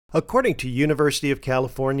According to University of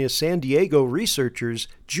California, San Diego researchers,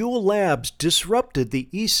 Juul Labs disrupted the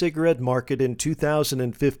e-cigarette market in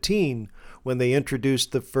 2015 when they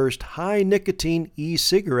introduced the first high-nicotine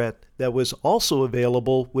e-cigarette that was also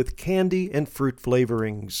available with candy and fruit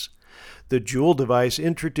flavorings. The Juul device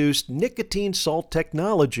introduced nicotine salt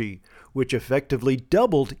technology, which effectively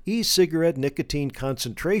doubled e-cigarette nicotine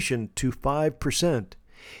concentration to 5%.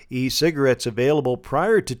 E-cigarettes available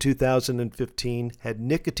prior to 2015 had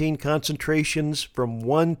nicotine concentrations from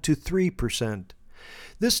 1 to 3%.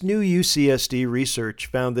 This new UCSD research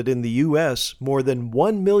found that in the U.S., more than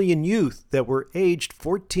 1 million youth that were aged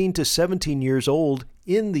 14 to 17 years old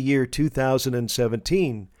in the year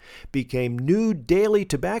 2017 became new daily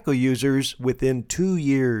tobacco users within 2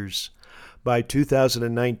 years. By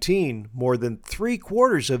 2019, more than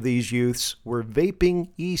 3/4 of these youths were vaping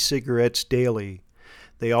e-cigarettes daily.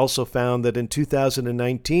 They also found that in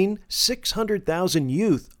 2019, 600,000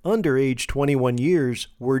 youth under age 21 years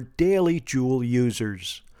were daily Juul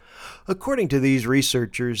users. According to these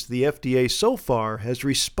researchers, the FDA so far has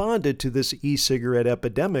responded to this e-cigarette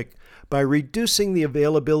epidemic by reducing the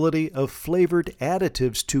availability of flavored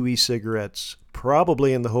additives to e-cigarettes,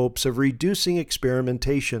 probably in the hopes of reducing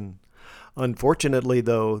experimentation. Unfortunately,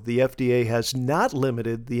 though, the FDA has not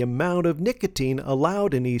limited the amount of nicotine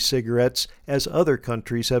allowed in e-cigarettes as other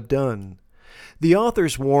countries have done. The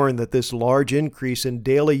authors warn that this large increase in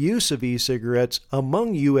daily use of e-cigarettes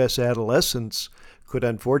among U.S. adolescents could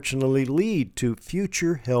unfortunately lead to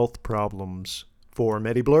future health problems. For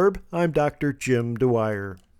MediBlurb, I'm Dr. Jim Dwyer.